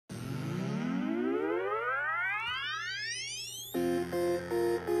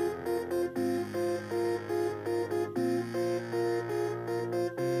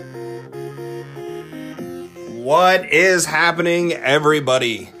What is happening,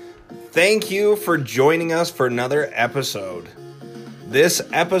 everybody? Thank you for joining us for another episode. This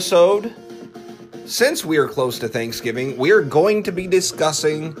episode, since we are close to Thanksgiving, we are going to be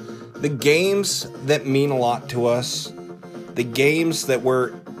discussing the games that mean a lot to us, the games that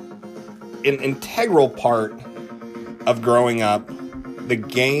were an integral part of growing up, the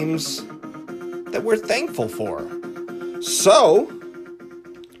games that we're thankful for. So,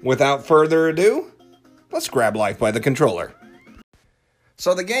 without further ado, let's grab life by the controller.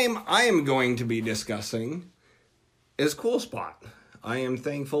 So the game I am going to be discussing is Cool Spot. I am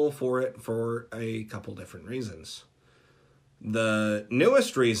thankful for it for a couple different reasons. The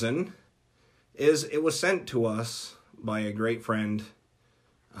newest reason is it was sent to us by a great friend,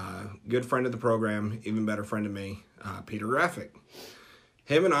 good friend of the program, even better friend of me, Peter Graphic.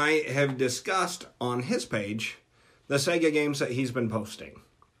 Him and I have discussed on his page the Sega games that he's been posting.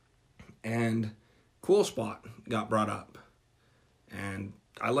 And Cool Spot got brought up. And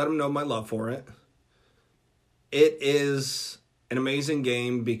I let him know my love for it. It is an amazing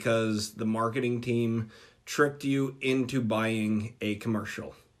game because the marketing team tricked you into buying a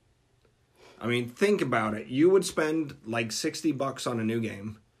commercial. I mean, think about it. You would spend like $60 on a new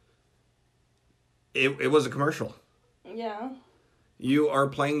game. It was a commercial. Yeah. You are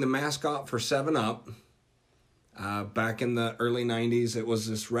playing the mascot for 7-Up. Back in the early 90s, it was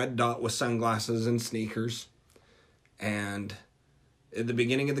this red dot with sunglasses and sneakers. And at the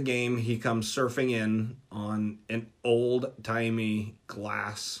beginning of the game, he comes surfing in on an old-timey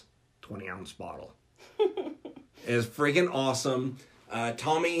glass 20-ounce bottle. It's freaking awesome.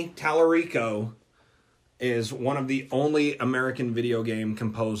 Tommy Tallarico is one of the only American video game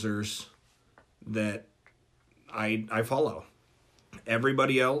composers that I follow.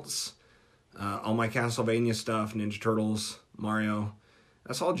 Everybody else, all my Castlevania stuff, Ninja Turtles, Mario,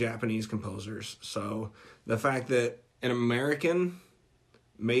 that's all Japanese composers. So the fact that an American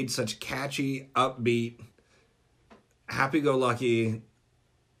made such catchy, upbeat, happy-go-lucky,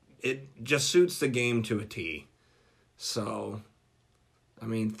 it just suits the game to a T. So, I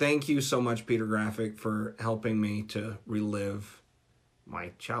mean, thank you so much, Peter Graphic, for helping me to relive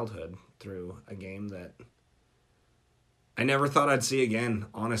my childhood through a game that I never thought I'd see again,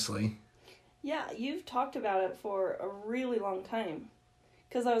 honestly. Yeah, you've talked about it for a really long time.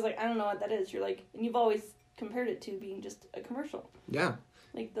 Because I was like, I don't know what that is. You're like, and you've always compared it to being just a commercial. Yeah.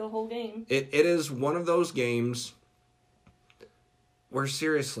 Like the whole game. It is one of those games where,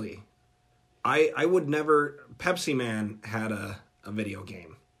 seriously, I would never... Pepsi Man had a video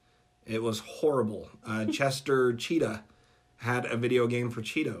game. It was horrible. Chester Cheetah had a video game for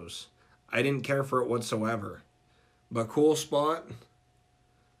Cheetos. I didn't care for it whatsoever. But Cool Spot...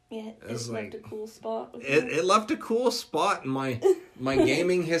 Yeah, it left a cool spot. It left a cool spot in my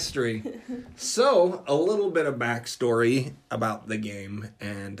gaming history. So, a little bit of backstory about the game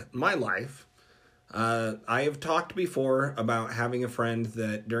and my life. I have talked before about having a friend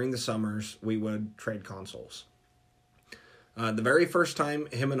that during the summers we would trade consoles. The very first time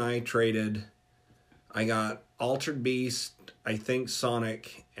him and I traded, I got Altered Beast, I think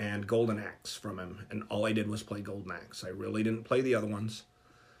Sonic, and Golden Axe from him. And all I did was play Golden Axe. I really didn't play the other ones.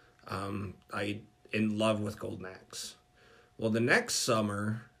 I in love with Golden Axe. Well, the next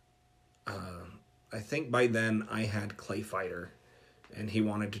summer, I think by then I had Clay Fighter, and he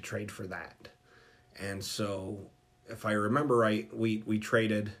wanted to trade for that. And so, if I remember right, we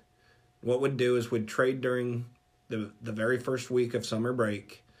traded. What we'd do is we'd trade during the very first week of summer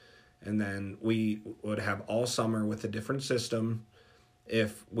break, and then we would have all summer with a different system.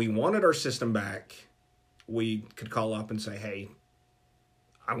 If we wanted our system back, we could call up and say, hey,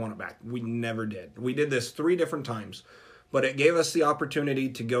 I want it back. We never did. We did this 3 different times, but it gave us the opportunity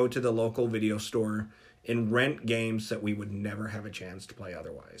to go to the local video store and rent games that we would never have a chance to play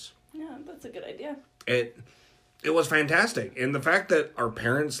otherwise. Yeah, that's a good idea. It was fantastic. And the fact that our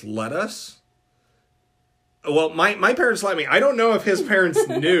parents let us... Well, my parents let me. I don't know if his parents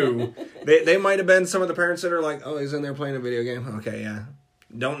knew. They might have been some of the parents that are like, oh, he's in there playing a video game. Okay, yeah.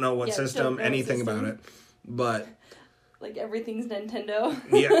 Don't know what system, anything about it. But... Like, everything's Nintendo.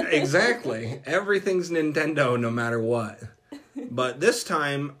 Yeah, exactly. Everything's Nintendo no matter what. But this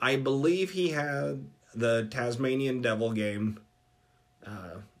time, I believe he had the Tasmanian Devil game,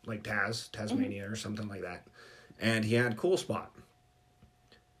 like Tasmania or something like that. And he had Cool Spot.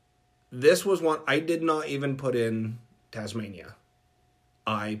 This was one, I did not even put in Tasmania.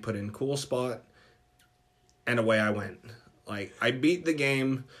 I put in Cool Spot, and away I went. Like, I beat the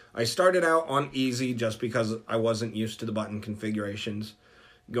game. I started out on easy just because I wasn't used to the button configurations.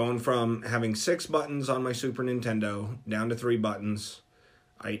 Going from having 6 buttons on my Super Nintendo down to 3 buttons,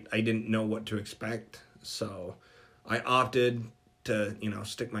 I didn't know what to expect. So I opted to,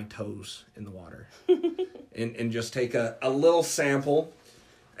 stick my toes in the water and just take a little sample.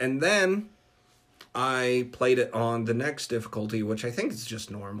 And then I played it on the next difficulty, which I think is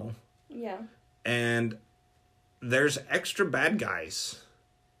just normal. Yeah. And there's extra bad guys.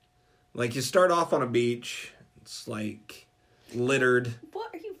 Like, you start off on a beach. It's, like, littered.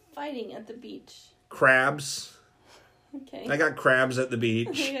 What are you fighting at the beach? Crabs. Okay. I got crabs at the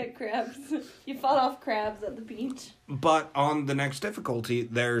beach. You got crabs. You fought off crabs at the beach. But on the next difficulty,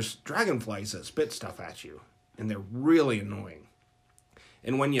 there's dragonflies that spit stuff at you. And they're really annoying.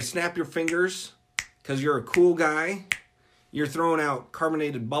 And when you snap your fingers, because you're a cool guy, you're throwing out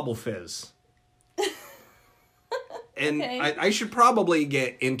carbonated bubble fizz. And Okay. I should probably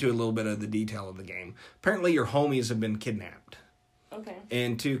get into a little bit of the detail of the game. Apparently your homies have been kidnapped. Okay.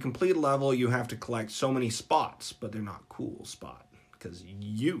 And to complete a level, you have to collect so many spots, but they're not cool spot. Because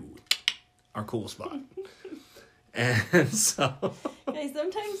you are cool spot. And so... Okay,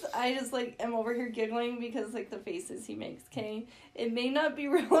 sometimes I just, am over here giggling because, the faces he makes, okay? It may not be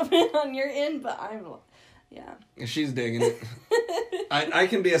relevant on your end, but yeah. She's digging it. I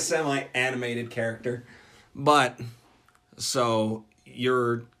can be a semi-animated character. But, so,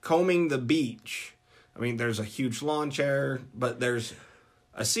 you're combing the beach. I mean, there's a huge lawn chair, but there's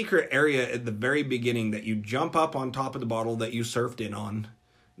a secret area at the very beginning that you jump up on top of the bottle that you surfed in on.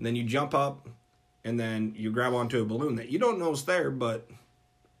 And then you jump up, and then you grab onto a balloon that you don't know is there, but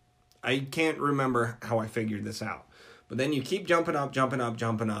I can't remember how I figured this out. But then you keep jumping up,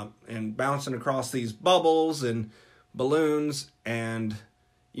 and bouncing across these bubbles and balloons, and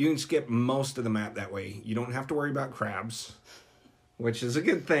you can skip most of the map that way. You don't have to worry about crabs, which is a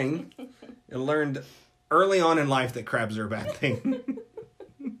good thing. I learned early on in life that crabs are a bad thing.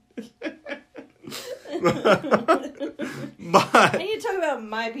 But And you talk about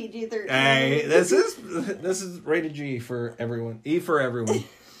my PG-13. hey, this is rated G for everyone. E for everyone.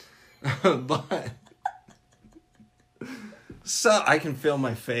 But so I can feel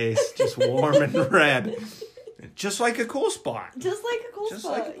my face just warm and red. Just like a cool spot. Just like a cool Just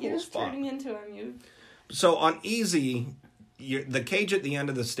spot. like a cool You're just spot. turning into him. So on easy, the cage at the end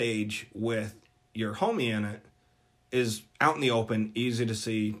of the stage with your homie in it is out in the open, easy to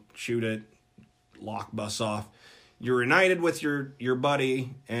see, shoot it, lock bus off. You're reunited with your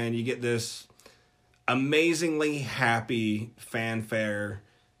buddy, and you get this amazingly happy fanfare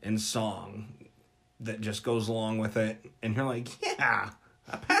and song that just goes along with it. And you're like, yeah,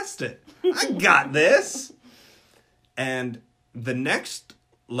 I passed it. I got this. And the next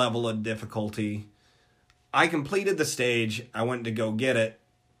level of difficulty, I completed the stage. I went to go get it.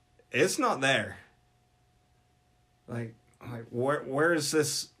 It's not there. Like where is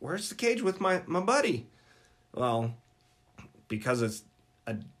this? Where's the cage with my buddy? Well, because it's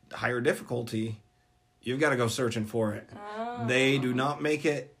a higher difficulty, you've got to go searching for it. Oh. They do not make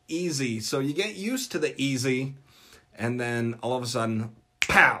it easy. So you get used to the easy, and then all of a sudden,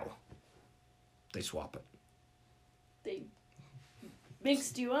 pow! They swap it. They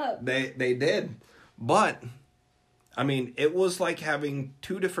mixed you up. They did. But, I mean, it was like having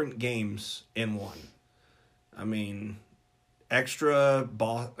two different games in one. I mean, extra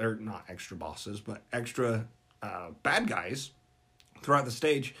not extra bosses, but extra bad guys throughout the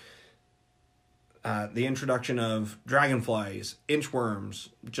stage. The introduction of dragonflies, inchworms,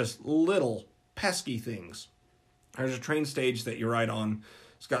 just little pesky things. There's a train stage that you ride on.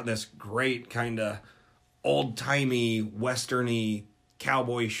 It's got this great kind of old-timey, westerny,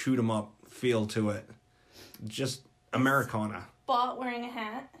 cowboy shoot-'em-up feel to it. Just Americana. Bot wearing a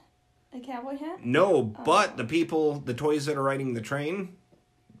hat? A cowboy hat? No, but the toys that are riding the train,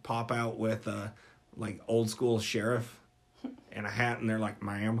 pop out with old school sheriff and a hat, and they're like,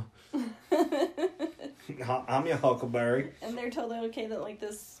 ma'am. I'm your Huckleberry. And they're totally okay that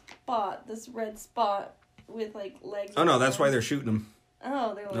this red spot with legs. Oh no, that's why they're shooting them.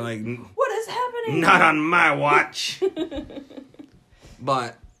 Oh, they're They're like, what is happening? not on my watch.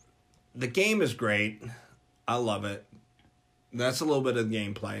 But the game is great. I love it. That's a little bit of the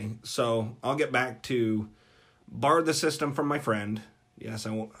gameplay. So I'll get back to borrow the system from my friend. Yes,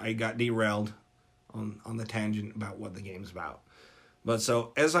 I got derailed on the tangent about what the game's about. But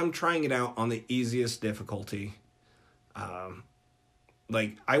so as I'm trying it out on the easiest difficulty,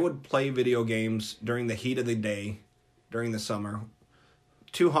 I would play video games during the heat of the day, during the summer.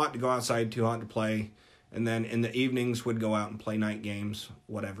 Too hot to go outside, too hot to play. And then in the evenings would go out and play night games,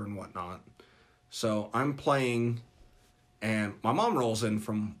 whatever and whatnot. So I'm playing, and my mom rolls in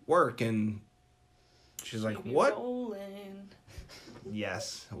from work, and she's like, what? Rolling.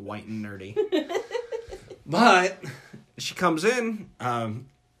 Yes, white and nerdy. But she comes in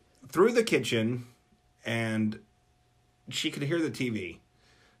through the kitchen, and she could hear the TV.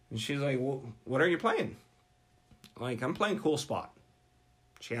 And she's like, well, what are you playing? Like, I'm playing Cool Spot.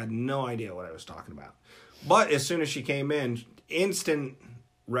 She had no idea what I was talking about. But as soon as she came in, instant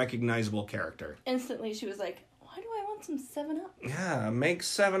recognizable character. Instantly, she was like, why do I want some 7-Up? Yeah, make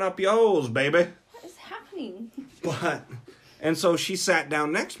 7-Up yo's, baby. What is happening? And so she sat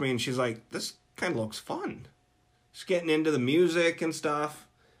down next to me, and she's like, this kind of looks fun. She's getting into the music and stuff.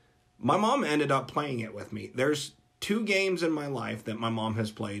 My mom ended up playing it with me. There's 2 games in my life that my mom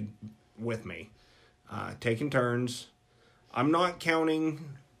has played with me. Taking turns. I'm not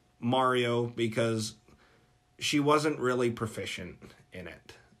counting Mario because she wasn't really proficient in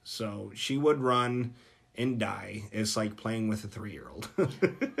it. So she would run and die. It's like playing with a 3-year-old.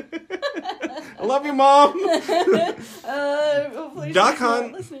 I love you, Mom! Hopefully Duck she's not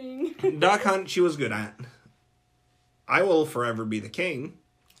Hunt. listening. Duck Hunt, she was good at. I will forever be the king.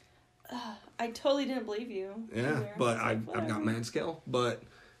 I totally didn't believe you. Yeah, either. but I was like, I've got whatever. mad skill. But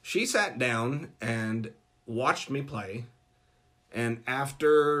she sat down and watched me play. And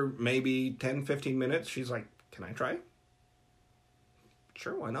after maybe 10, 15 minutes, she's like, can I try?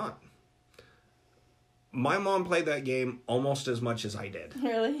 Sure, why not? My mom played that game almost as much as I did.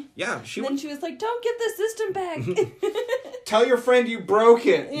 Really? Yeah, she Then would she was like, don't get the system back. tell your friend you broke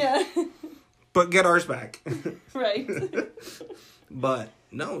it, Yeah. but get ours back. Right. But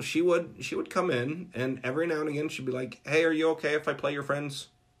no, she would come in, and every now and again she'd be like, hey, are you okay if I play your friend's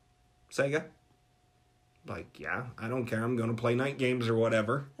Sega? Like, yeah, I don't care. I'm going to play night games or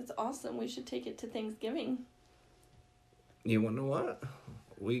whatever. That's awesome. We should take it to Thanksgiving. You want to know what?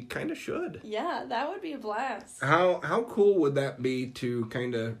 We kind of should. Yeah, that would be a blast. How cool would that be to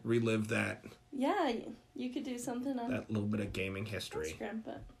kind of relive that Yeah, you could do something on that little bit of gaming history? Instagram,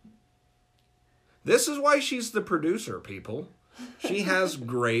 but This is why she's the producer, people. She has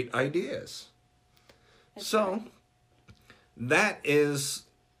great ideas. So, that is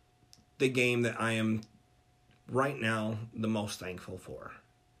the game that I am right now the most thankful for.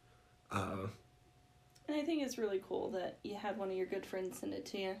 And I think it's really cool that you had one of your good friends send it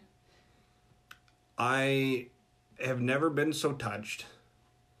to you. I have never been so touched.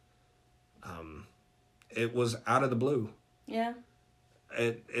 It was out of the blue. Yeah.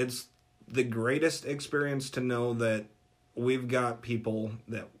 It's the greatest experience to know that we've got people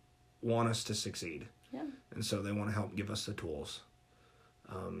that want us to succeed. Yeah. And so they want to help give us the tools.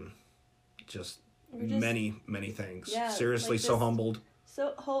 Just We're just- many, many things. Yeah, Seriously, like so this- humbled.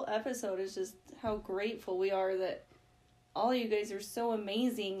 So whole episode is just how grateful we are that all you guys are so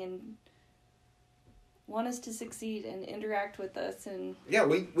amazing and want us to succeed and interact with us and Yeah,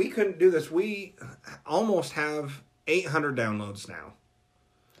 we couldn't do this. We almost have 800 downloads now.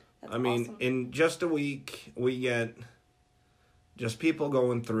 that's I mean, awesome. in just a week, we get just people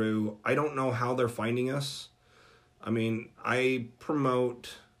going through. I don't know how they're finding us. I mean, I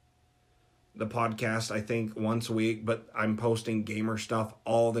promote the podcast, I think, once a week, but I'm posting gamer stuff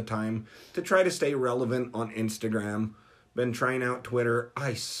all the time to try to stay relevant on Instagram. Been trying out Twitter.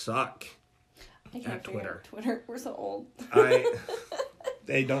 I suck. I can't at figure Twitter. out Twitter. We're so old.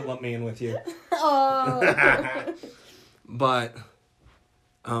 They don't let me in with you. Oh. But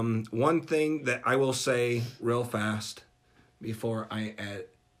one thing that I will say real fast before I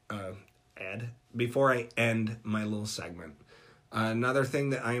end my little segment. Another thing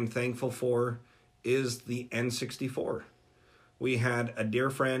that I am thankful for is the N64. We had a dear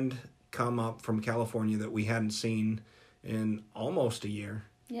friend come up from California that we hadn't seen in almost a year.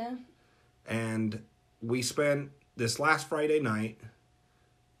 Yeah. And we spent this last Friday night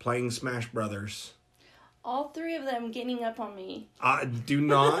playing Smash Brothers. All 3 of them getting up on me. Do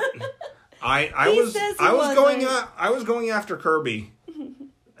not. I He was says he I was going after Kirby.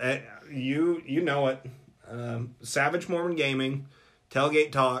 You know it. Savage Mormon Gaming,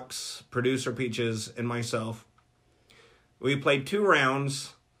 Tailgate Talks, producer Peaches, and myself. We played 2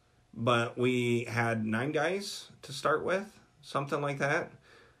 rounds, but we had 9 guys to start with, something like that.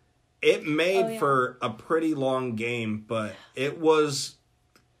 It made for a pretty long game, but it was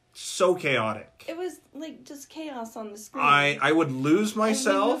so chaotic. It was like just chaos on the screen. I would lose And we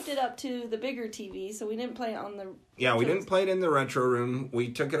myself. moved it up to the bigger TV, so we didn't play it on the... Yeah, we didn't play it in the retro room.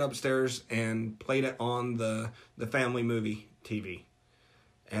 We took it upstairs and played it on the family movie TV.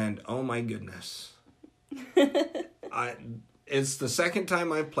 And oh my goodness. It's the second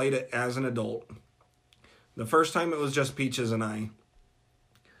time I've played it as an adult. The first time it was just Peaches and I.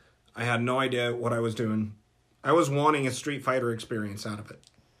 I had no idea what I was doing. I was wanting a Street Fighter experience out of it.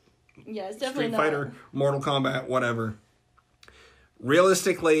 Yeah, it's definitely Street not. Fighter, Mortal Kombat, whatever.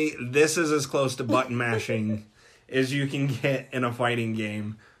 Realistically, this is as close to button mashing as you can get in a fighting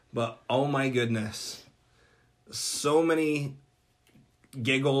game. But oh my goodness. So many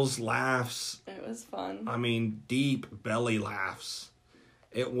giggles, laughs. It was fun. I mean, deep belly laughs.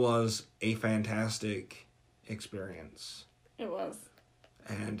 It was a fantastic experience. It was.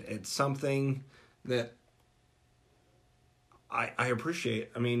 And it's something that I appreciate.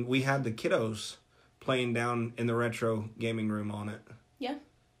 I mean, we had the kiddos playing down in the retro gaming room on it. Yeah.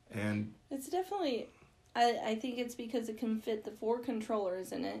 And it's definitely, I think it's because it can fit the 4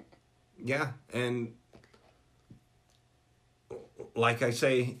 controllers in it. Yeah, and like I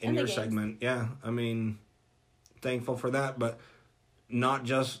say in your segment, yeah, I mean, thankful for that, but not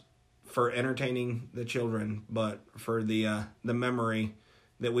just for entertaining the children, but for the memory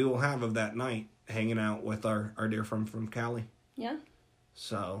that we will have of that night hanging out with our dear friend from Cali. Yeah.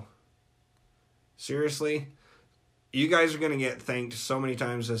 So, seriously, you guys are going to get thanked so many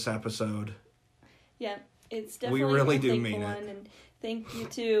times this episode. Yeah, it's definitely we really do mean it. And thank you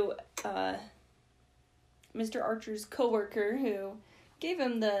to Mr. Archer's coworker who gave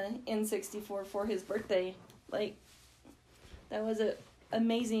him the N64 for his birthday. Like, that was an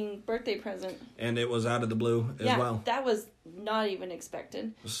amazing birthday present. And it was out of the blue as well. Yeah, that was not even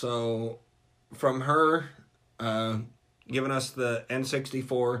expected. So, from her giving us the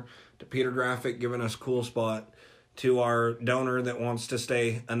N64, to Peter Graphic giving us Cool Spot, to our donor that wants to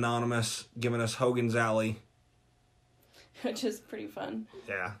stay anonymous giving us Hogan's Alley. Which is pretty fun.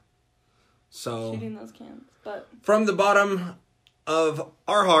 Yeah. So, shooting those cans. But from the bottom of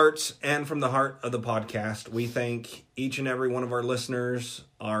our hearts and from the heart of the podcast, we thank each and every one of our listeners,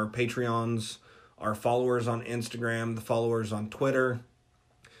 our Patreons, our followers on Instagram, the followers on Twitter,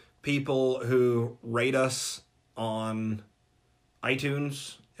 people who rate us on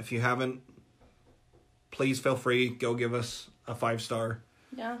iTunes. If you haven't, please feel free, go give us a 5-star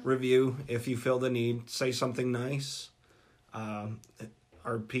review if you feel the need. Say something nice.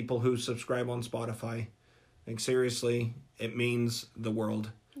 Our people who subscribe on Spotify, like, seriously, it means the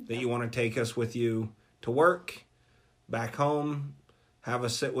world that you want to take us with you to work, back home, have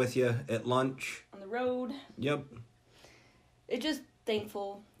us sit with you at lunch. On the road. Yep. It's just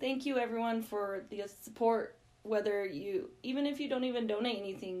thankful. Thank you, everyone, for the support, whether even if you don't even donate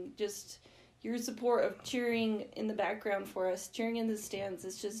anything, just your support of cheering in the background for us, cheering in the stands.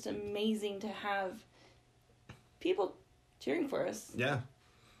 It's just amazing to have people cheering for us. Yeah.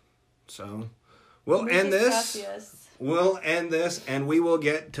 So, we'll end this. Gracias. We'll end this, and we will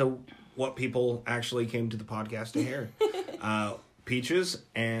get to what people actually came to the podcast to hear. Peaches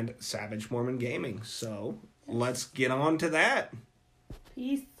and Savage Mormon Gaming. So, let's get on to that.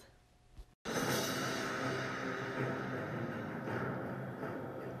 Peace.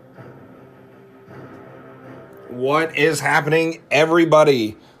 What is happening,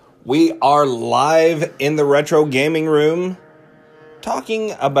 everybody? We are live in the Retro Gaming Room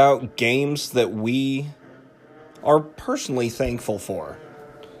talking about games that we are personally thankful for.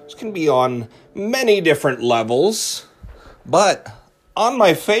 This can be on many different levels, but on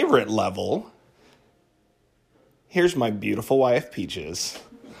my favorite level, here's my beautiful wife, Peaches.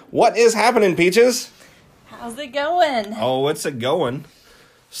 What is happening, Peaches? How's it going? Oh, it's a going.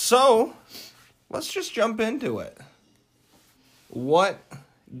 So, let's just jump into it. What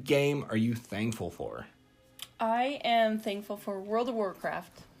game are you thankful for? I am thankful for World of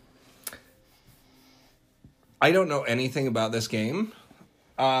Warcraft. I don't know anything about this game.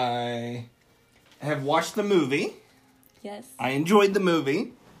 I have watched the movie. Yes. I enjoyed the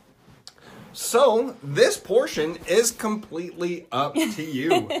movie. So, this portion is completely up to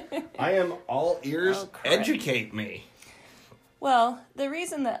you. I am all ears. Oh, correct. Educate me. Well, the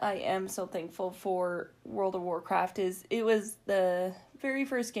reason that I am so thankful for World of Warcraft is it was the very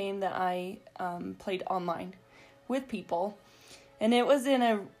first game that I played online with people, and it was in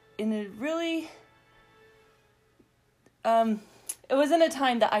a really it was in a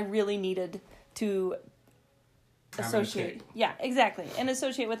time that I really needed to associate. Yeah, exactly, and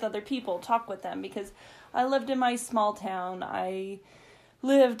associate with other people, talk with them, because I lived in my small town. I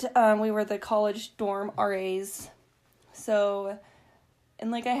lived we were the college dorm RAs. So,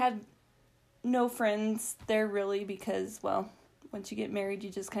 and like I had no friends there really because, well, once you get married, you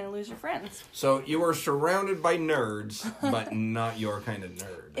just kind of lose your friends. So you were surrounded by nerds, but not your kind of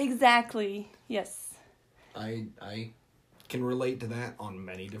nerd. Exactly. Yes. I can relate to that on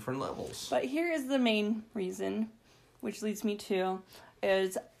many different levels. But here is the main reason, which leads me to,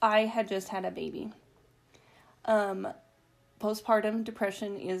 is I had just had a baby. Postpartum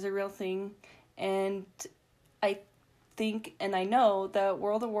depression is a real thing, and I think and I know that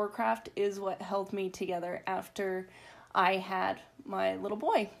World of Warcraft is what held me together after I had my little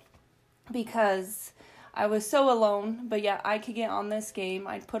boy, because I was so alone, but yeah, I could get on this game.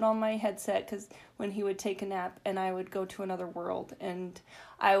 I'd put on my headset because when he would take a nap, and I would go to another world, and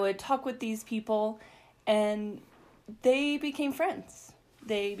I would talk with these people, and they became friends.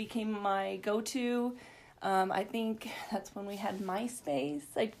 They became my go-to. I think that's when we had MySpace.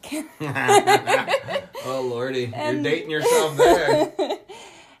 Oh, Lordy. You're dating yourself there.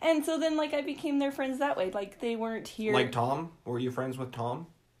 And so then, like, I became their friends that way. Like, they weren't here. Like Tom? Were you friends with Tom?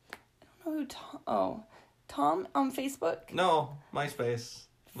 I don't know who Tom... Oh. Tom on Facebook? No. MySpace.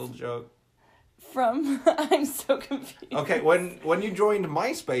 Little joke. From... I'm so confused. Okay, when you joined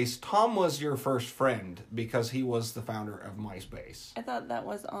MySpace, Tom was your first friend because he was the founder of MySpace. I thought that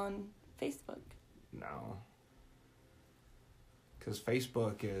was on Facebook. No. Because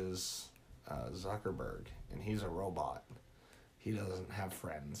Facebook is Zuckerberg, and he's a robot. He doesn't have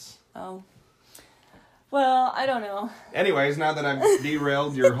friends. Oh. Well, I don't know. Anyways, now that I've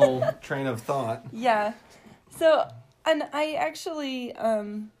derailed your whole train of thought. Yeah. So, and I actually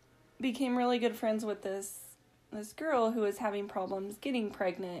became really good friends with this girl who was having problems getting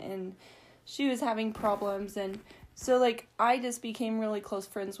pregnant, and she was having problems, and so, like, I just became really close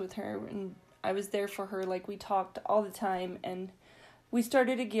friends with her, and I was there for her. Like, we talked all the time, and we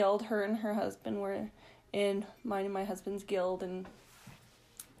started a guild. Her and her husband were in mine and my husband's guild, and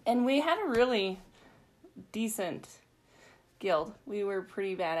we had a really decent guild. We were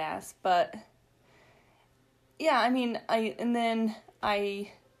pretty badass, but yeah, I mean, I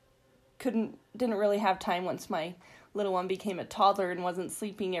didn't really have time once my little one became a toddler and wasn't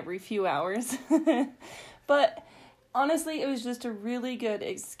sleeping every few hours. But honestly, it was just a really good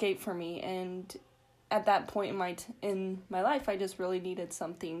escape for me, and at that point in my life, I just really needed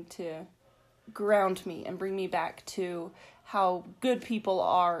something to ground me and bring me back to how good people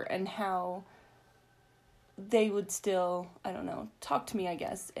are and how they would still, I don't know, talk to me, I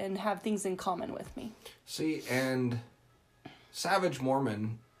guess, and have things in common with me. See, and Savage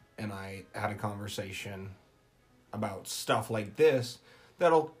Mormon and I had a conversation about stuff like this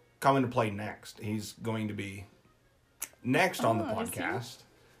that'll come into play next. He's going to be next on the podcast.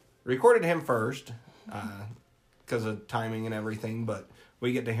 Recorded him first because of timing and everything, but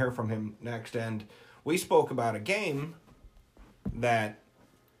we get to hear from him next. And we spoke about a game that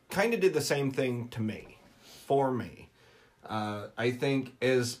kind of did the same thing to me, for me. I think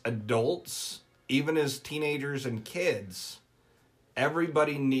as adults, even as teenagers and kids,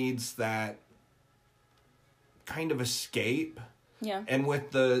 everybody needs that kind of escape. Yeah. And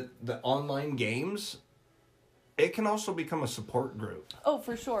with the online games, it can also become a support group. Oh,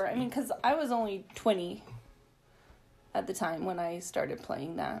 for sure. I mean, because I was only 20 at the time when I started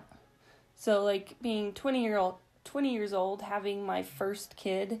playing that. So, like, being 20 years old, having my first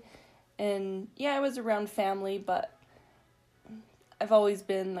kid, and yeah, I was around family, but I've always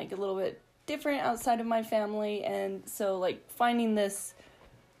been, like, a little bit different outside of my family, and so, like, finding this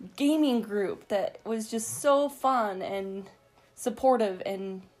gaming group that was just so fun and supportive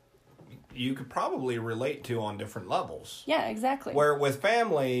and you could probably relate to on different levels. Yeah, exactly. Where with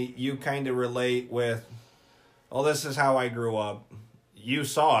family, you kind of relate with, oh, this is how I grew up. You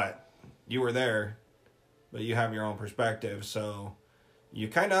saw it. You were there. But you have your own perspective. So you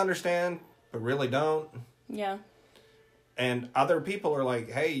kind of understand, but really don't. Yeah. And other people are like,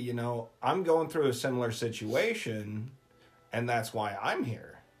 hey, you know, I'm going through a similar situation, and that's why I'm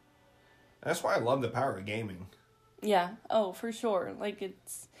here. That's why I love the power of gaming. Yeah. Oh, for sure. Like,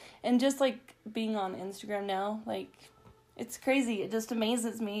 it's... And just, like, being on Instagram now, like, it's crazy. It just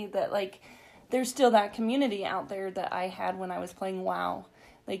amazes me that, like, there's still that community out there that I had when I was playing WoW.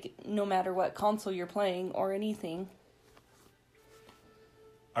 Like, no matter what console you're playing or anything.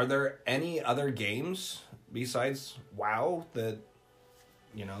 Are there any other games besides WoW that,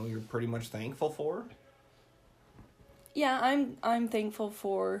 you know, you're pretty much thankful for? Yeah, I'm thankful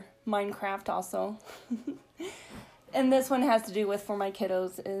for Minecraft also. And this one has to do with, for my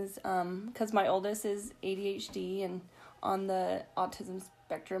kiddos, is because my oldest is ADHD and on the autism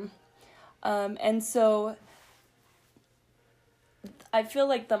spectrum. And so I feel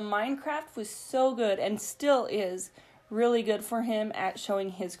like the Minecraft was so good and still is really good for him at showing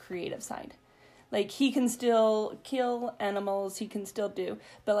his creative side. Like, he can still kill animals, he can still do,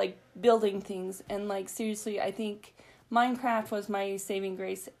 but, like, building things. And, like, seriously, I think Minecraft was my saving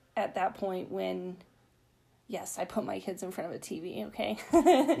grace at that point when... Yes, I put my kids in front of a TV, okay?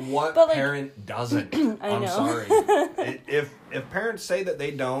 What but, like, parent doesn't? I'm know. sorry. If parents say that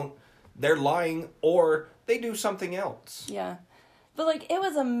they don't, they're lying or they do something else. Yeah. But, like, it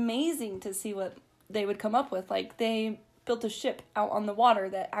was amazing to see what they would come up with. Like, they built a ship out on the water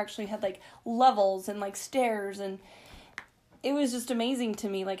that actually had, like, levels and, like, stairs. And it was just amazing to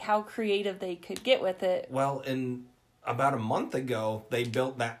me, like, how creative they could get with it. Well, about a month ago, they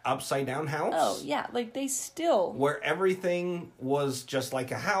built that upside down house. Oh, yeah, like, they still... Where everything was just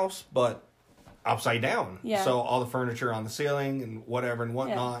like a house, but upside down. Yeah. So all the furniture on the ceiling and whatever and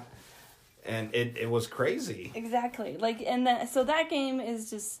whatnot. Yeah. And it was crazy. Exactly. Like, so that game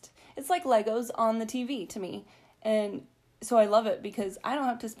is just... It's like Legos on the TV to me. And so I love it because I don't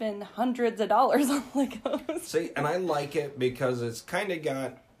have to spend hundreds of dollars on Legos. See, and I like it because it's kind of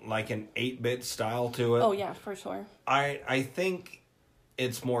got like an 8-bit style to it. Oh, yeah, for sure. I think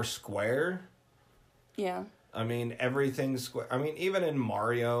it's more square. Yeah. I mean, everything's square. I mean, even in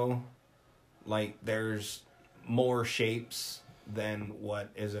Mario, like, there's more shapes than what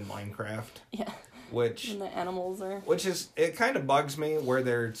is in Minecraft. Yeah. Which... And the animals are... Which is... It kind of bugs me where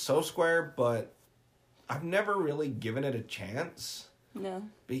they're so square, but I've never really given it a chance. No.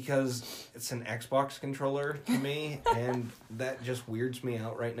 Because it's an Xbox controller to me, and that just weirds me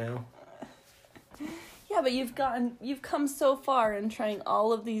out right now. Yeah, but you've come so far in trying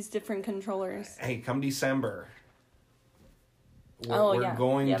all of these different controllers. Hey, come December, we're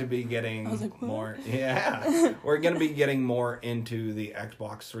going to be getting more. Yeah, we're going to be getting more into the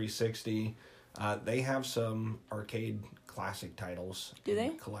Xbox 360. They have some arcade classic titles. Do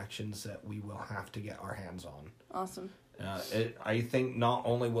they? Collections that we will have to get our hands on. Awesome. I think not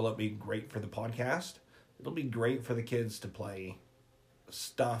only will it be great for the podcast, it'll be great for the kids to play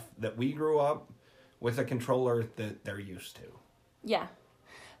stuff that we grew up with a controller that they're used to. Yeah.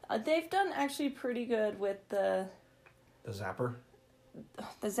 They've done actually pretty good with the Zapper?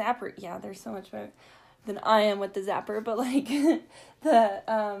 The Zapper. Yeah, they're so much better than I am with the Zapper, but like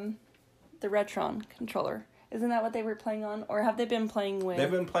the Retron controller. Isn't that what they were playing on? Or have they been playing with...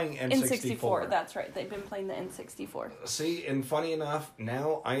 They've been playing N64. That's right. They've been playing the N64. See, and funny enough,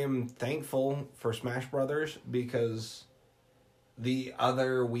 now I am thankful for Smash Brothers because the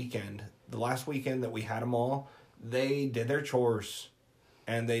other weekend, the last weekend that we had them all, they did their chores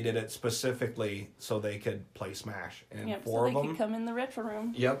and they did it specifically so they could play Smash. And yep, four of them... so they could come in the retro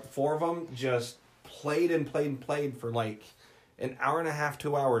room. Yep, 4 of them just played and played and played for like an hour and a half,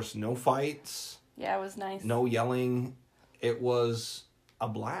 2 hours. No fights. Yeah, it was nice. No yelling. It was a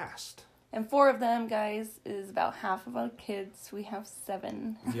blast. And 4 of them, guys, is about half of our kids. We have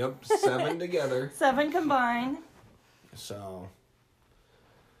 7. Yep, 7 together. 7 combined. So,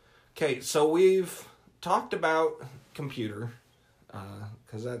 okay, so we've talked about computer,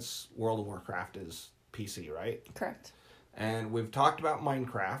 because that's World of Warcraft is PC, right? Correct. And we've talked about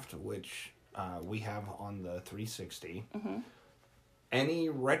Minecraft, which we have on the 360. Mm-hmm. Any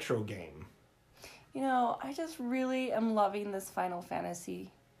retro game? You know, I just really am loving this Final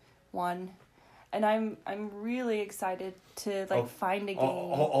Fantasy 1, and I'm really excited to find a game.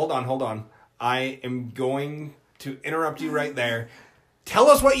 Hold on. I am going to interrupt you right there. Tell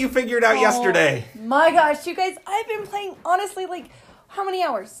us what you figured out yesterday. My gosh, you guys, I've been playing, honestly, like, how many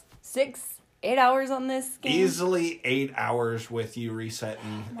hours? 6, 8 hours on this game? Easily 8 hours with you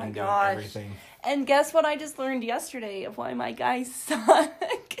resetting and doing everything. And guess what I just learned yesterday of why my guys suck?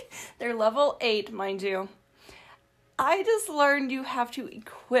 They're level 8, mind you. I just learned you have to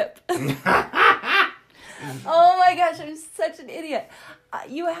equip. Oh my gosh, I'm such an idiot.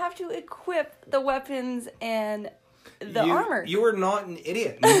 You have to equip the weapons and the armor. You are not an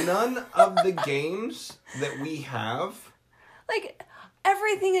idiot. None of the games that we have... Like,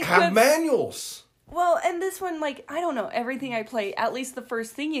 everything equips... have manuals. Well, and this one, like, I don't know, everything I play, at least the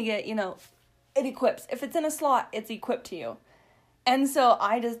first thing you get, you know, it equips. If it's in a slot, it's equipped to you. And so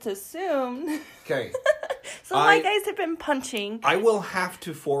I just assumed... Okay. So my guys have been punching. I will have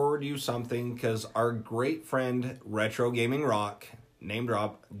to forward you something because our great friend Retro Gaming Rock, name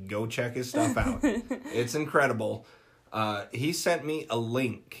drop, go check his stuff out. It's incredible. He sent me a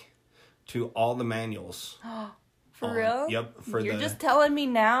link to all the manuals. For real? Yep. You're just telling me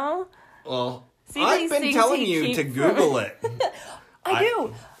now? Well, See, I've been telling you to Google it. I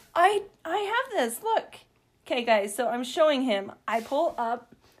do. I have this. Look. Okay, guys, so I'm showing him. I pull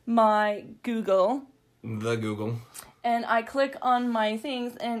up my Google. The Google. And I click on my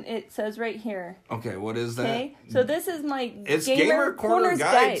things, and it says right here. Okay, what is that? Okay, so this is my It's Gamer Corner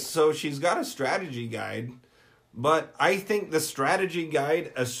guide. So she's got a strategy guide. But I think the strategy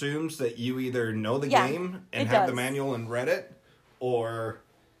guide assumes that you either know the game and have the manual and read it, or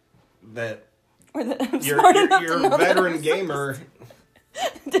that you're a veteran gamer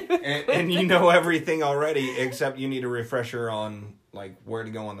and you know everything already, except you need a refresher on like where to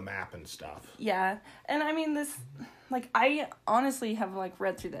go on the map and stuff. Yeah, and I mean this, like I honestly have like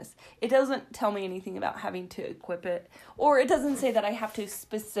read through this. It doesn't tell me anything about having to equip it, or it doesn't say that I have to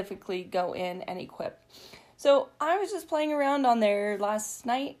specifically go in and equip. So I was just playing around on there last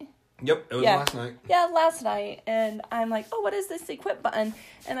night. Yep, it was last night. Yeah, last night. And I'm like, oh, what is this equip button?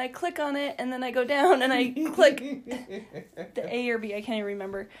 And I click on it, and then I go down, and I click the A or B, I can't even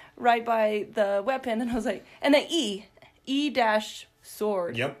remember, right by the weapon. And I was like, and the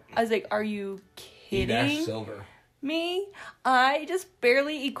E-sword. Yep. I was like, are you kidding E-silver. me? I just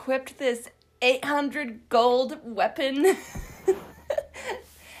barely equipped this 800 gold weapon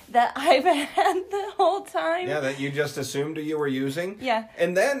that I've had the whole time. Yeah, that you just assumed you were using. Yeah.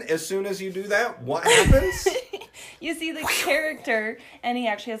 And then, as soon as you do that, what happens? You see the character, and he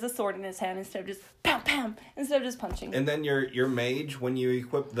actually has a sword in his hand instead of just pam pam, instead of just punching. And then your mage, when you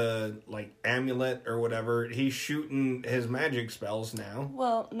equip the amulet or whatever, he's shooting his magic spells now.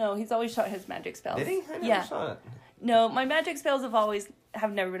 Well, no, he's always shot his magic spells. Did he? I never saw it. No, my magic spells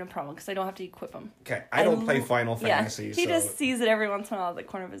have never been a problem because I don't have to equip them. Okay, I don't play Final Fantasy. Yeah, he just sees it every once in a while at the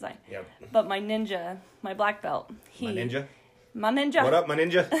corner of his eye. Yep. But my ninja, my black belt, My ninja. What up, my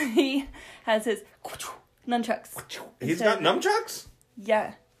ninja? He has his nunchucks. He's got nunchucks?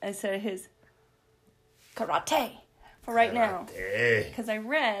 Yeah, instead of his karate for right now. Because I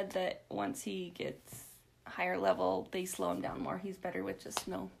read that once he gets higher level, they slow him down more. He's better with just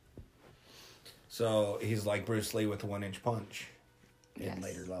no. So he's like Bruce Lee with the 1-inch punch. In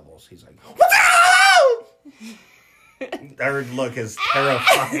later levels, he's like, her look is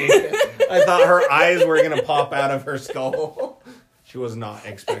terrifying. I thought her eyes were gonna pop out of her skull. She was not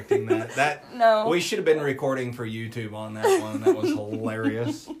expecting that. No. We should have been recording for YouTube on that one. That was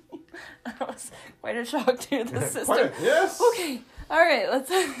hilarious. That was quite a shock to the system. Yes. Okay. All right.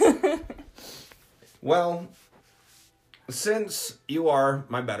 Let's. Well, since you are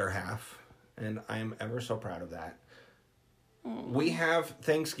my better half, and I am ever so proud of that. We have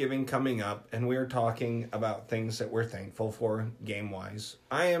Thanksgiving coming up, and we are talking about things that we're thankful for game-wise.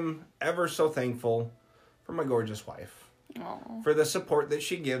 I am ever so thankful for my gorgeous wife. Aww. For the support that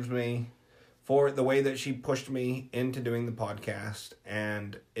she gives me, for the way that she pushed me into doing the podcast,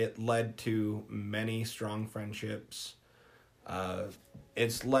 and it led to many strong friendships.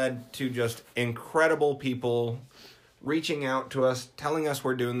 It's led to just incredible people reaching out to us, telling us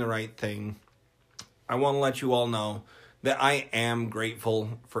we're doing the right thing. I want to let you all know that I am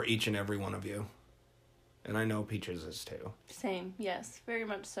grateful for each and every one of you. And I know Peaches is too. Same, yes, very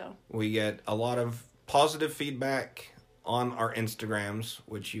much so. We get a lot of positive feedback on our Instagrams,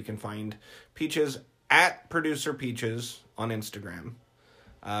 which you can find Peaches at Producer Peaches on Instagram.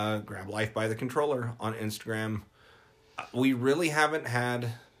 Grab Life by the Controller on Instagram. We really haven't had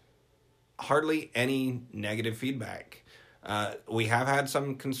hardly any negative feedback. We have had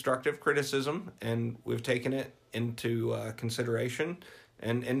some constructive criticism, and we've taken it into consideration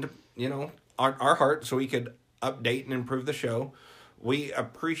and into our heart so we could update and improve the show. We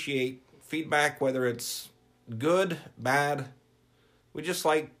appreciate feedback, whether it's good, bad. We just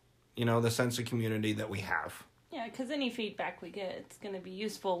like the sense of community that we have. Yeah, because any feedback we get, it's going to be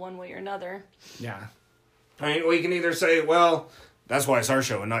useful one way or another. Yeah, I mean, we can either say, well, that's why it's our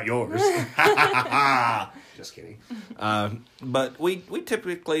show and not yours. Just kidding. But we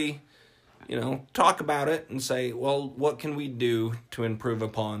typically talk about it and say, well, what can we do to improve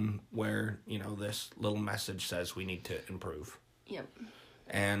upon where, this little message says we need to improve. Yep.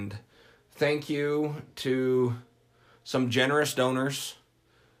 And thank you to some generous donors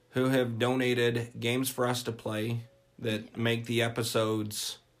who have donated games for us to play that make the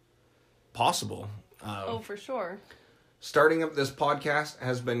episodes possible. For sure. Starting up this podcast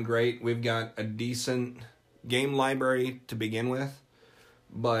has been great. We've got a decent game library to begin with,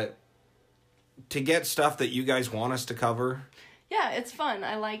 but to get stuff that you guys want us to cover. Yeah, it's fun.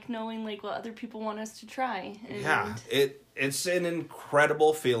 I like knowing what other people want us to try. And yeah, it's an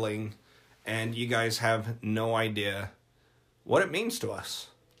incredible feeling, and you guys have no idea what it means to us.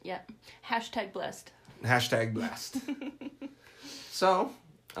 Yeah. Hashtag blessed. Hashtag blessed. So,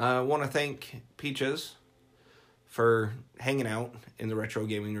 I want to thank Peaches for hanging out in the retro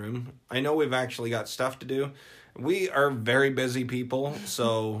gaming room. I know we've actually got stuff to do. We are very busy people,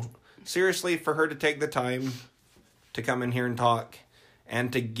 so seriously, for her to take the time to come in here and talk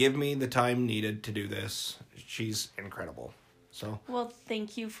and to give me the time needed to do this, she's incredible. So, well,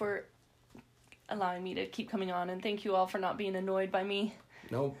 thank you for allowing me to keep coming on, and thank you all for not being annoyed by me.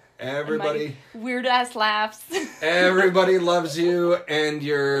 Nope. Everybody. Weird ass laughs. Everybody loves you and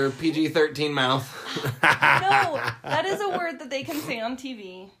your PG-13 mouth. No, that is a word that they can say on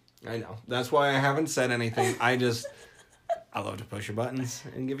TV. I know. That's why I haven't said anything. I love to push your buttons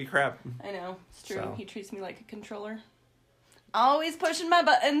and give you crap. I know. It's true. So. He treats me like a controller. Always pushing my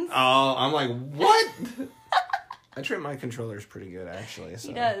buttons. Oh, I'm like, what? I treat my controllers pretty good, actually. So.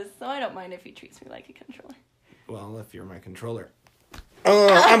 He does. So I don't mind if he treats me like a controller. Well, if you're my controller.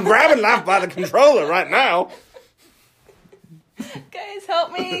 I'm grabbing life by the controller right now. Guys,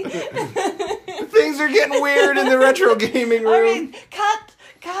 help me. Things are getting weird in the retro gaming room. All right,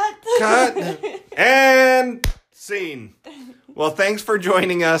 cut. And scene. Well, thanks for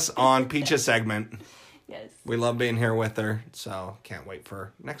joining us on Peach's segment. Yes. We love being here with her, so can't wait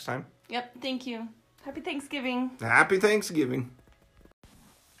for next time. Yep, thank you. Happy Thanksgiving. Happy Thanksgiving.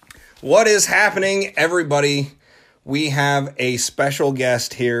 What is happening, everybody? We have a special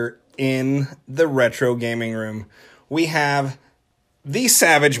guest here in the retro gaming room. We have the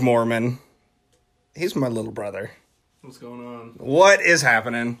Savage Mormon. He's my little brother. What's going on? What is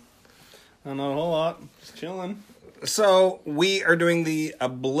happening? Not a whole lot. Just chilling. So, we are doing the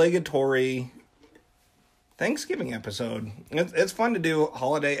obligatory Thanksgiving episode. It's fun to do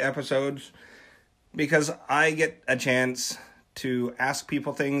holiday episodes because I get a chance to ask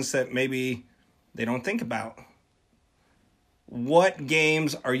people things that maybe they don't think about. What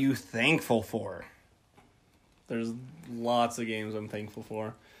games are you thankful for? There's lots of games I'm thankful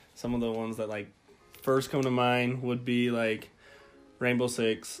for. Some of the ones that first come to mind would be Rainbow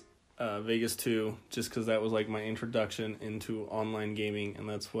Six, Vegas 2, just because that was my introduction into online gaming, and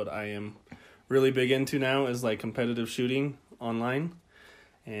that's what I am really big into now is competitive shooting online.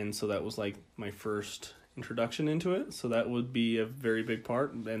 And so that was my first introduction into it. So that would be a very big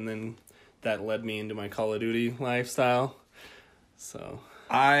part. And then that led me into my Call of Duty lifestyle. So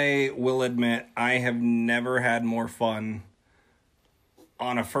I will admit I have never had more fun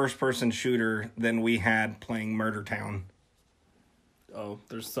on a first-person shooter than we had playing Murder Town. Oh,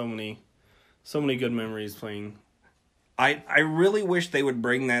 there's so many good memories playing. I really wish they would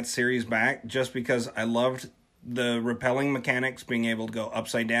bring that series back just because I loved the rappelling mechanics, being able to go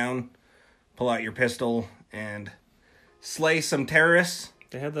upside down, pull out your pistol, and slay some terrorists.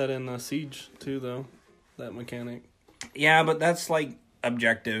 They had that in Siege too, though, that mechanic. Yeah, but that's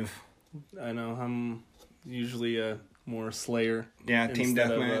objective. I know, I'm usually a more slayer. Yeah, team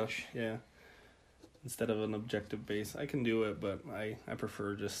deathmatch. Yeah, instead of an objective base. I can do it, but I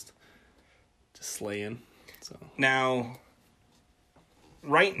prefer just slaying. So now,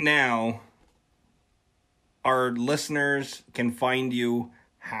 right now, our listeners can find you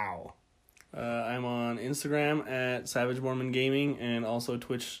how? I'm on Instagram at Savage Mormon Gaming and also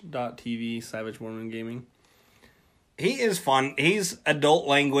twitch.tv Savage Mormon Gaming. He is fun. He's adult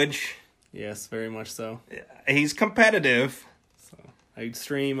language. Yes, very much so. He's competitive. So I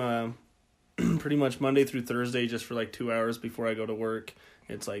stream pretty much Monday through Thursday just for 2 hours before I go to work.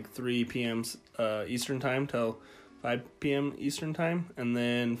 It's 3 p.m. Eastern time till 5 p.m. Eastern time. And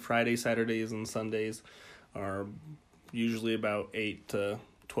then Friday, Saturdays, and Sundays are usually about 8 to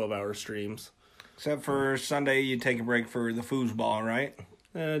 12-hour streams. Except for Sunday, you take a break for the foosball, right?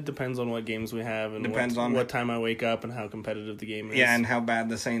 It depends on what games we have and depends on what time I wake up and how competitive the game is. Yeah, and how bad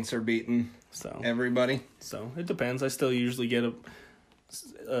the Saints are beating everybody. So it depends. I still usually get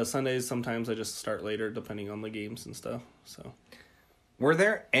Sundays. Sometimes I just start later depending on the games and stuff. So, were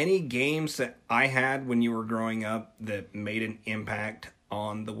there any games that I had when you were growing up that made an impact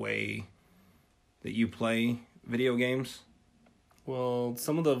on the way that you play video games? Well,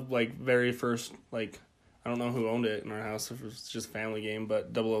 some of the very first I don't know who owned it in our house, if it was just a family game,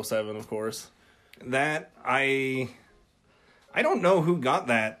 but 007, of course. That, I don't know who got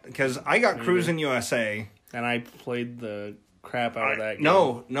that, because I got Cruisin' USA. And I played the crap out of that game.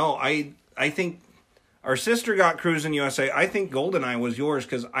 No, I think our sister got Cruisin' USA. I think GoldenEye was yours,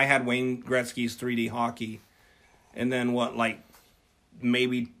 because I had Wayne Gretzky's 3D hockey. And then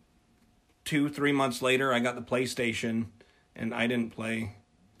maybe 2-3 months later, I got the PlayStation, and I didn't play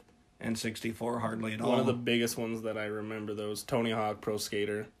N64 hardly at all. One of the biggest ones that I remember, those Tony Hawk Pro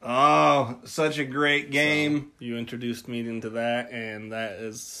Skater. Oh, such a great game. So you introduced me into that, and that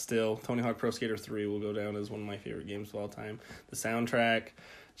is still, Tony Hawk Pro Skater 3 will go down as one of my favorite games of all time. The soundtrack,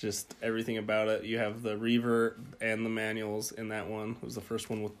 just everything about it. You have the reverb and the manuals in that one. It was the first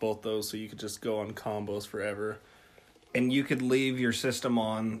one with both those, so you could just go on combos forever. And you could leave your system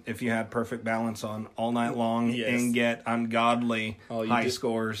on, if you had perfect balance on, all night long and get ungodly high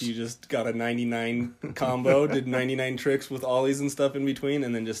scores. You just got a 99 combo, did 99 tricks with ollies and stuff in between,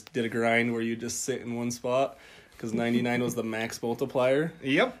 and then just did a grind where you just sit in one spot, because 99 was the max multiplier.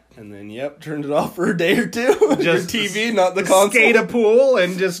 Yep. And then, turned it off for a day or two. Just your TV, not the console. Skate a pool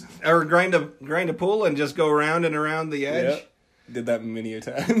and or grind a pool and just go around and around the edge. Yep. Did that many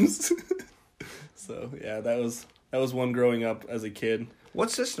times. So, yeah, that was one growing up as a kid.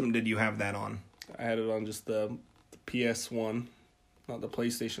 What system did you have that on? I had it on just the PS1. Not the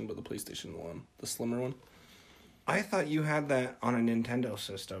PlayStation, but the PlayStation 1. The slimmer one. I thought you had that on a Nintendo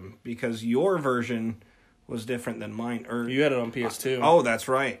system, because your version was different than mine. Or You had it on PS2. oh, that's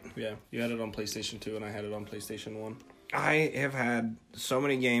right. Yeah, you had it on PlayStation 2, and I had it on PlayStation 1. I have had so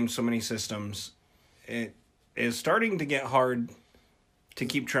many games, so many systems. It is starting to get hard to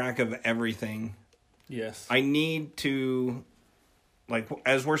keep track of everything. Yes. I need to, like,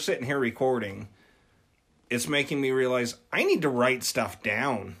 as we're sitting here recording, it's making me realize I need to write stuff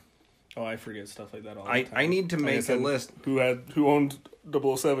down. Oh, I forget stuff like that all the time. I need to Like I make a said, list. Who owned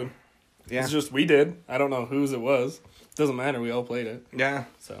 007? Yeah. It's just we did. I don't know whose it was. Doesn't matter. We all played it. Yeah.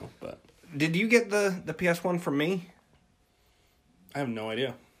 So, but Did you get the PS1 from me? I have no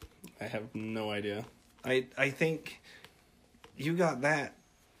idea. I have no idea. I think you got that.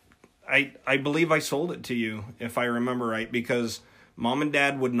 I believe I sold it to you, if I remember right, because Mom and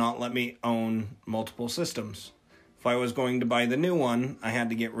Dad would not let me own multiple systems. If I was going to buy the new one, I had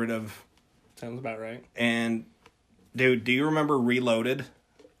to get rid of... Sounds about right. And, dude, do you remember Reloaded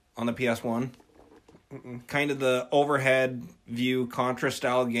on the PS1? Mm-mm. Kind of the overhead view,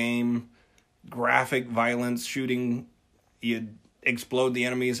 Contra-style game, graphic violence, shooting, you'd explode the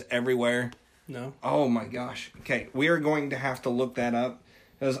enemies everywhere. No. Oh my gosh. Okay, we are going to have to look that up.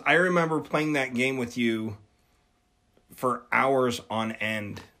 Because I remember playing that game with you for hours on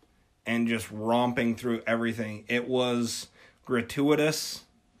end and just romping through everything. It was gratuitous.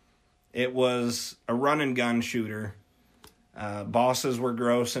 It was a run and gun shooter. Bosses were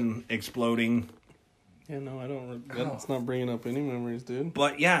gross and exploding. Yeah, no, I don't. That's not bringing up any memories, dude.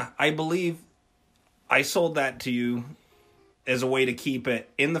 But yeah, I believe I sold that to you as a way to keep it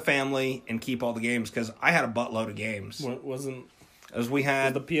in the family and keep all the games, because I had a buttload of games. What wasn't... As we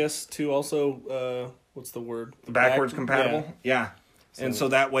had... the PS2 also, what's the word? Backwards compatible? Yeah. So, And so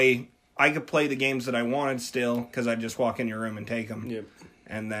that way I could play the games that I wanted still, because I'd just walk in your room and take them. Yep.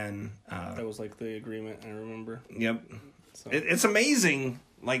 And then... That was like the agreement, I remember. Yep. So. It's amazing.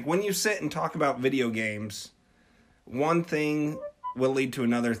 Like, when you sit and talk about video games, one thing will lead to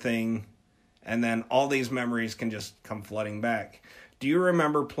another thing, and then all these memories can just come flooding back. Do you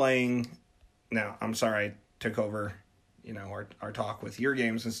remember playing... Now, I'm sorry I took over, our talk with your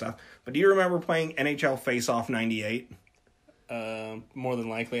games and stuff, but do you remember playing NHL Face-Off 98? More than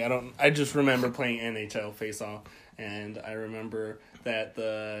likely. I just remember playing NHL Face-Off, and I remember that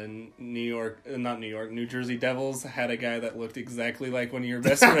the New Jersey Devils had a guy that looked exactly like one of your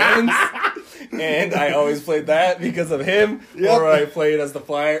best friends, and I always played that because of him, or I played as the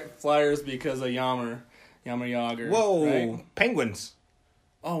Flyers because of Yammer Yager. Whoa, right? Penguins.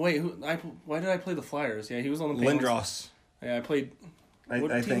 Oh wait, why did I play the Flyers? Yeah, he was on the Penguins. Lindros. Yeah, I played.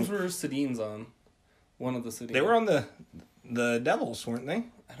 What I teams think were Sedins on? One of the Sedins. they were on the Devils, weren't they?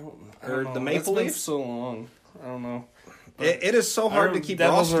 I don't Or know. the Maple It's been Leafs? so long. I don't know. It is so hard to keep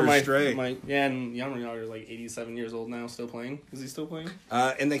Devils rosters are straight. Yeah, and Yammer Yager is like 87 years old now, still playing. Is he still playing?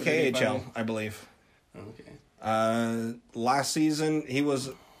 In the Or did he KHL, finally- I believe. Okay. Last season, he was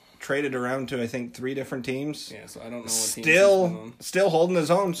traded around to, I think, 3 different teams. Yeah, so I don't know what teams he's been on. Still holding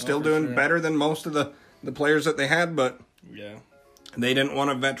his own, still for doing sure. better than most of the players that they had, but Yeah. they didn't want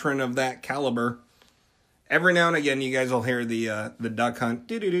a veteran of that caliber. Every now and again, you guys will hear the duck hunt,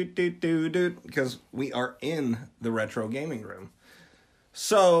 do-do-do-do-do-do, because we are in the retro gaming room.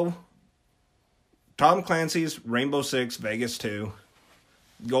 So, Tom Clancy's Rainbow Six Vegas 2,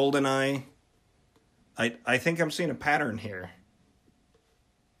 GoldenEye. I think I'm seeing a pattern here.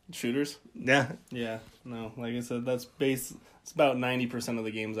 Shooters? Yeah. Yeah. No, like I said, it's about 90% of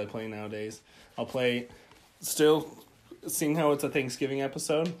the games I play nowadays. I'll play, still, seeing how it's a Thanksgiving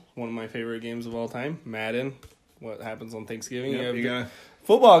episode, one of my favorite games of all time, Madden. What happens on Thanksgiving? Yep, you gotta-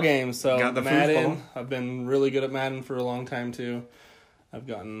 football games. So Got the Madden, foosball. I've been really good at Madden for a long time too. I've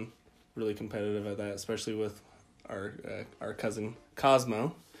gotten really competitive at that, especially with our cousin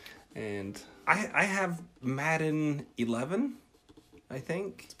Cosmo. And I have Madden 11, I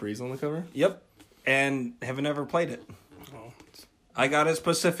think. it's Breeze on the cover. Yep. And have never played it. Oh, I got it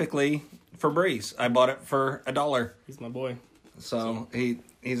specifically for Breeze. I bought it for $1. he's my boy. So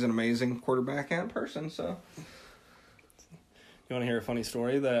he's an amazing quarterback and person. So You want to hear a funny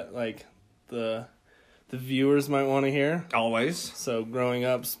story that like the viewers might want to hear? always. So growing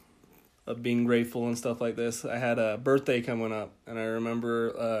up, being grateful and stuff like this, I had a birthday coming up, and I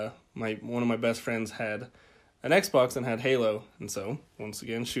remember one of my best friends had an Xbox and had Halo, and so once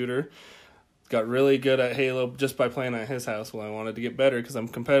again, shooter. Got really good at Halo just by playing at his house. Well, I wanted to get better because I'm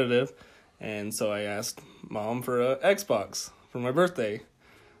competitive, and so I asked Mom for a Xbox for my birthday.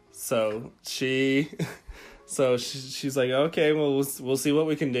 So she's like, okay, well, we'll see what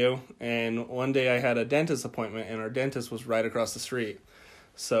we can do. And one day I had a dentist appointment, and our dentist was right across the street.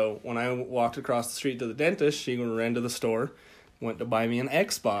 So when I walked across the street to the dentist, she ran to the store, went to buy me an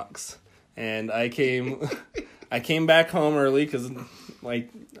Xbox. And I came back home early because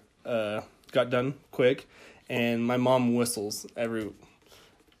got done quick, and my mom whistles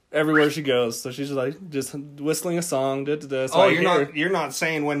everywhere she goes. So she's just whistling a song. So you're not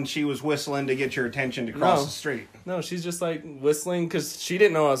saying when she was whistling to get your attention to cross the street. No, she's just whistling because she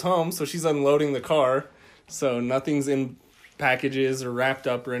didn't know I was home, so she's unloading the car. So nothing's in packages or wrapped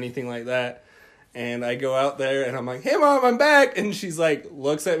up or anything like that. And I go out there and I'm like, "Hey Mom, I'm back." And she's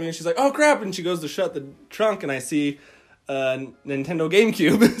looks at me and she's like, "Oh crap." And she goes to shut the trunk and I see a Nintendo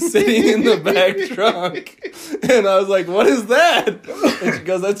GameCube sitting in the back trunk. And I was like, "What is that?" And she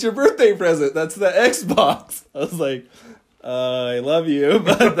goes, "That's your birthday present. That's the Xbox." I was like, "I love you,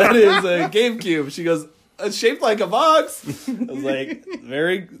 but that is a GameCube." She goes, "It's shaped like a box." I was like,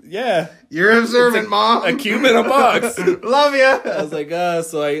 yeah. You're observant, Mom. A cube in a box. Love you. I was like,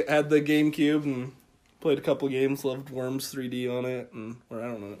 so I had the GameCube and played a couple games, loved Worms 3D on it, or I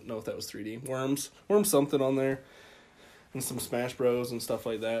don't know if that was 3D. Worms something on there, and some Smash Bros and stuff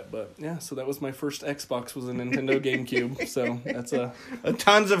like that. But yeah, so that was my first Xbox, was a Nintendo GameCube. So that's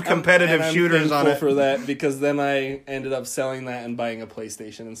tons of competitive shooters on it for that, because then I ended up selling that and buying a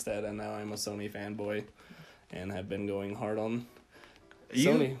PlayStation instead, and now I'm a Sony fanboy. And have been going hard on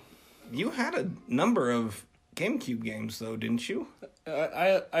Sony. You had a number of GameCube games, though, didn't you?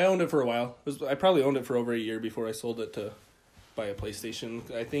 I owned it for a while. I probably owned it for over a year before I sold it to buy a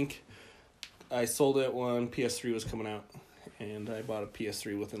PlayStation. I think I sold it when PS3 was coming out, and I bought a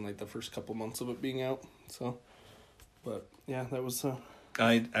PS3 within the first couple months of it being out. So, but yeah, that was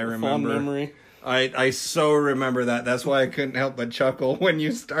I remember. Fond memory. I so remember that. That's why I couldn't help but chuckle when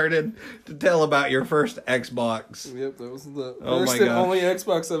you started to tell about your first Xbox. Yep, that was the first and only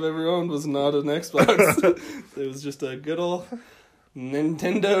Xbox I've ever owned. Was not an Xbox. It was just a good old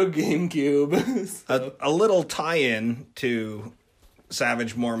Nintendo GameCube. So. A little tie-in to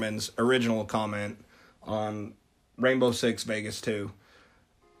Savage Mormon's original comment on Rainbow Six Vegas 2.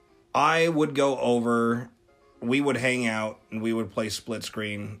 I would go over, we would hang out, and we would play split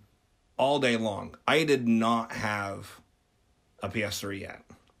screen all day long. I did not have a PS3 yet.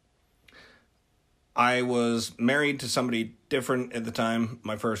 I was married to somebody different at the time,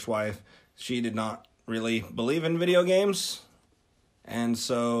 my first wife. She did not really believe in video games. And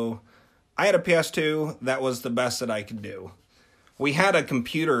so I had a PS2. That was the best that I could do. We had a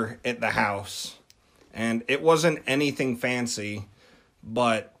computer at the house, and it wasn't anything fancy,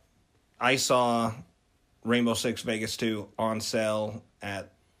 but I saw Rainbow Six Vegas 2 on sale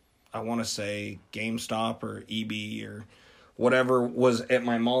at, I want to say, GameStop or EB or whatever was at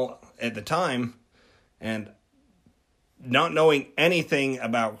my mall at the time. And not knowing anything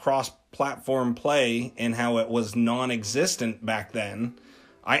about cross-platform play and how it was non-existent back then,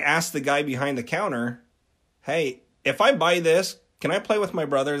 I asked the guy behind the counter, "Hey, if I buy this, can I play with my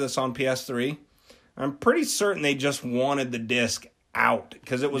brother that's on PS3? I'm pretty certain they just wanted the disc out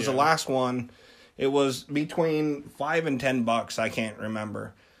because it was the last one. It was between $5 and $10. I can't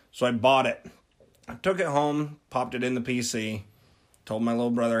remember. So I bought it. I took it home, popped it in the PC, told my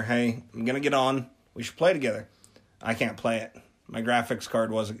little brother, "Hey, I'm going to get on. We should play together." I can't play it. My graphics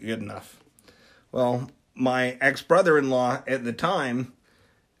card wasn't good enough. Well, my ex-brother-in-law at the time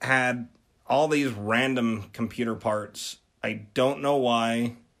had all these random computer parts. I don't know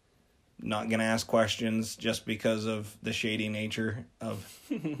why. Not going to ask questions just because of the shady nature of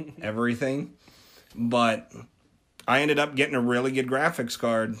everything. But I ended up getting a really good graphics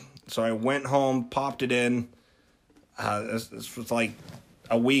card. So I went home, popped it in. This was like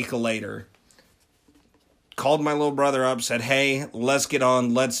a week later. Called my little brother up, said, "Hey, let's get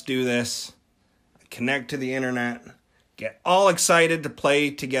on, let's do this." Connect to the internet. Get all excited to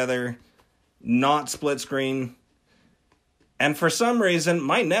play together. Not split screen. And for some reason,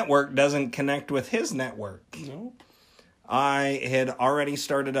 my network doesn't connect with his network. Nope. I had already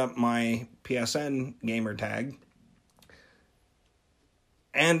started up my PSN gamer tag.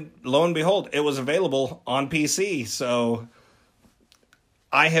 And lo and behold, it was available on PC. So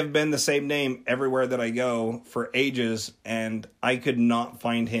I have been the same name everywhere that I go for ages, and I could not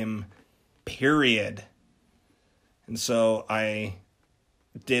find him, period. And so I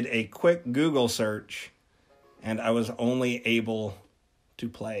did a quick Google search, and I was only able to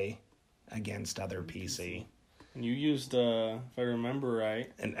play against other PC. And you used, if I remember right,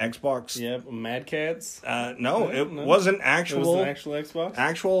 an Xbox. Yep, Mad Cats. No, it wasn't actual. It was an actual Xbox.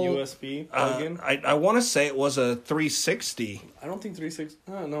 Actual USB plug-in. I want to say it was a 360. I don't think 360.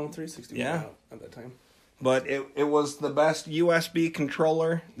 No, 360. Yeah. Was out at that time. But it was the best USB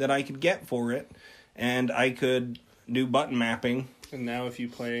controller that I could get for it, and I could do button mapping And now if you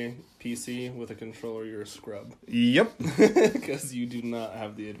play PC with a controller, you're a scrub. Yep. Because you do not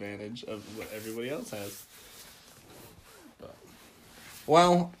have the advantage of what everybody else has.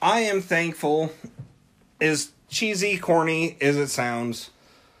 Well, I am thankful, as cheesy, corny as it sounds,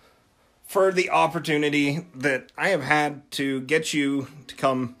 for the opportunity that I have had to get you to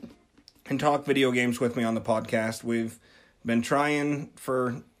come and talk video games with me on the podcast. We've been trying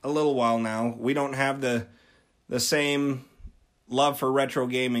for a little while now. We don't have the same love for retro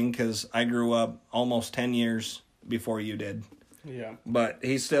gaming because I grew up almost 10 years before you did. Yeah. But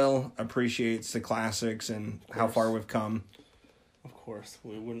he still appreciates the classics and how far we've come. Of course.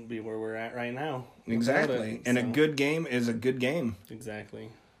 We wouldn't be where we're at right now. Exactly. And a good game is a good game. Exactly.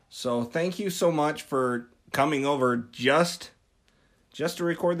 So thank you so much for coming over just to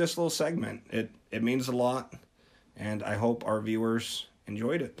record this little segment. It means a lot, and I hope our viewers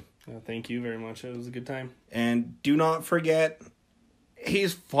enjoyed it. Thank you very much. It was a good time. And do not forget,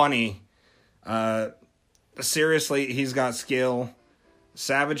 he's funny. Seriously, he's got skill.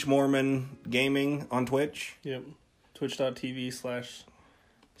 Savage Mormon Gaming on Twitch. Yep.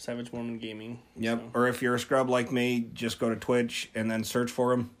 Twitch.tv/Savage Mormon Gaming. Yep. So. Or if you're a scrub like me, just go to Twitch and then search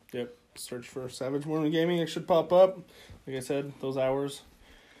for him. Yep. Search for Savage Mormon Gaming. It should pop up. Like I said, those hours.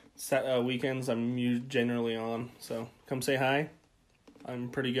 Weekends, I'm generally on. So come say hi. I'm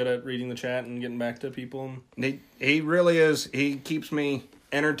pretty good at reading the chat and getting back to people. He really is. He keeps me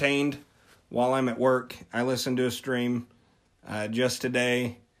entertained while I'm at work. I listen to a stream. Just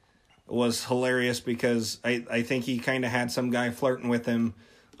today was hilarious because I think he kind of had some guy flirting with him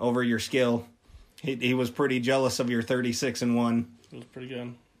over your skill. He was pretty jealous of your 36-1. It was pretty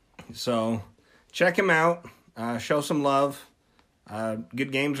good. So check him out. Show some love.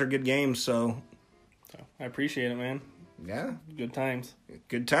 Good games are good games. So I appreciate it, man. Yeah. Good times.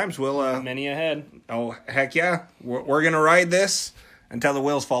 Good times. We'll many ahead. Oh, heck yeah. We're going to ride this until the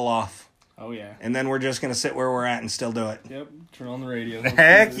wheels fall off. Oh, yeah. And then we're just going to sit where we're at and still do it. Yep. Turn on the radio.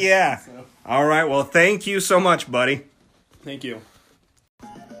 Heck yeah. So. All right. Well, thank you so much, buddy. Thank you.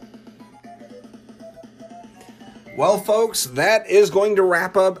 Well, folks, that is going to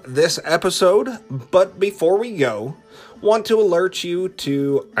wrap up this episode. But before we go, want to alert you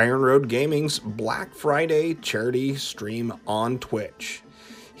to Iron Road Gaming's Black Friday charity stream on Twitch.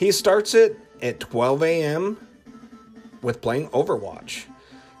 He starts it at 12 a.m. with playing Overwatch.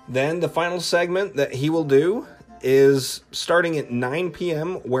 Then the final segment that he will do is starting at 9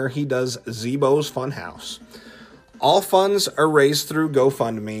 p.m. where he does Zebo's Funhouse. All funds are raised through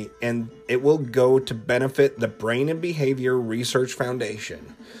GoFundMe, and it will go to benefit the Brain and Behavior Research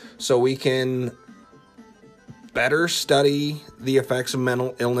Foundation, so we can better study the effects of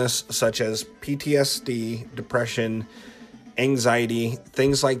mental illness such as PTSD, depression, anxiety,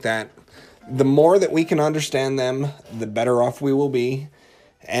 things like that. The more that we can understand them, the better off we will be.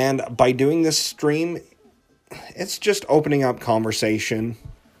 And by doing this stream, it's just opening up conversation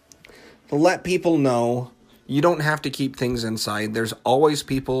to let people know you don't have to keep things inside. There's always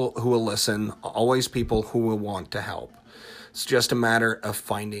people who will listen, always people who will want to help. It's just a matter of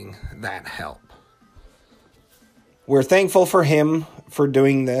finding that help. We're thankful for him for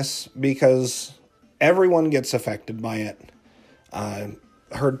doing this because everyone gets affected by it.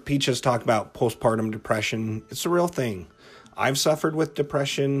 Heard Peaches talk about postpartum depression. It's a real thing. I've suffered with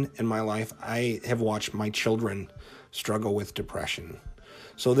depression in my life. I have watched my children struggle with depression.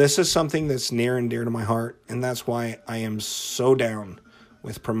 So this is something that's near and dear to my heart, and that's why I am so down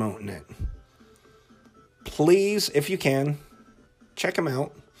with promoting it. Please, if you can, check him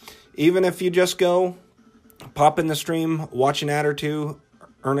out. Even if you just go, pop in the stream, watch an ad or two,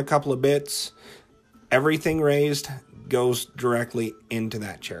 earn a couple of bits, everything raised goes directly into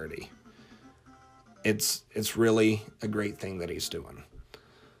that charity. It's really a great thing that he's doing.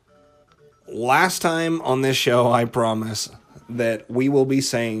 Last time on this show, I promise that we will be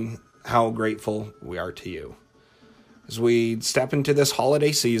saying how grateful we are to you. As we step into this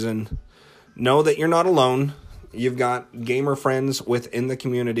holiday season, know that you're not alone. You've got gamer friends within the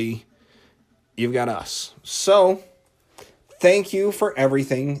community. You've got us. So, thank you for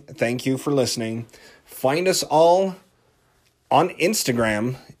everything. Thank you for listening. Find us all on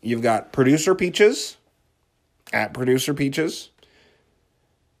Instagram. You've got Producer Peaches, at Producer Peaches,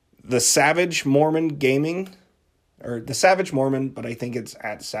 the Savage Mormon Gaming, or the Savage Mormon, but I think it's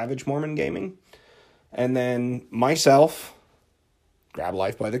at Savage Mormon Gaming. And then myself, Grab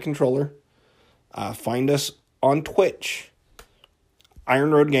Life by the Controller. Find us on Twitch,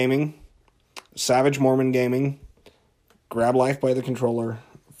 Iron Road Gaming, Savage Mormon Gaming, Grab Life by the Controller.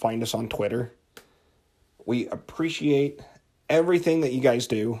 Find us on Twitter. We appreciate everything that you guys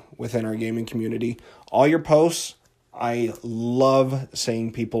do within our gaming community. All your posts I love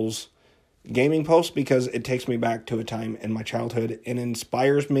seeing people's gaming posts because it takes me back to a time in my childhood and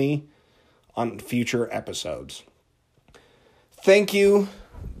inspires me on future episodes. Thank you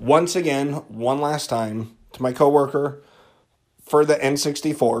once again, one last time, to my coworker for the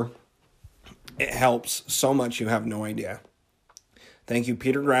N64. It helps so much, you have no idea. Thank you,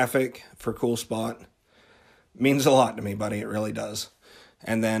 Peter Graphic, for Cool Spot. Means a lot to me, buddy. It really does.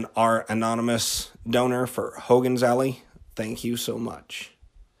 And then our anonymous donor for Hogan's Alley. Thank you so much.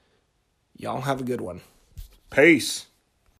 Y'all have a good one. Peace.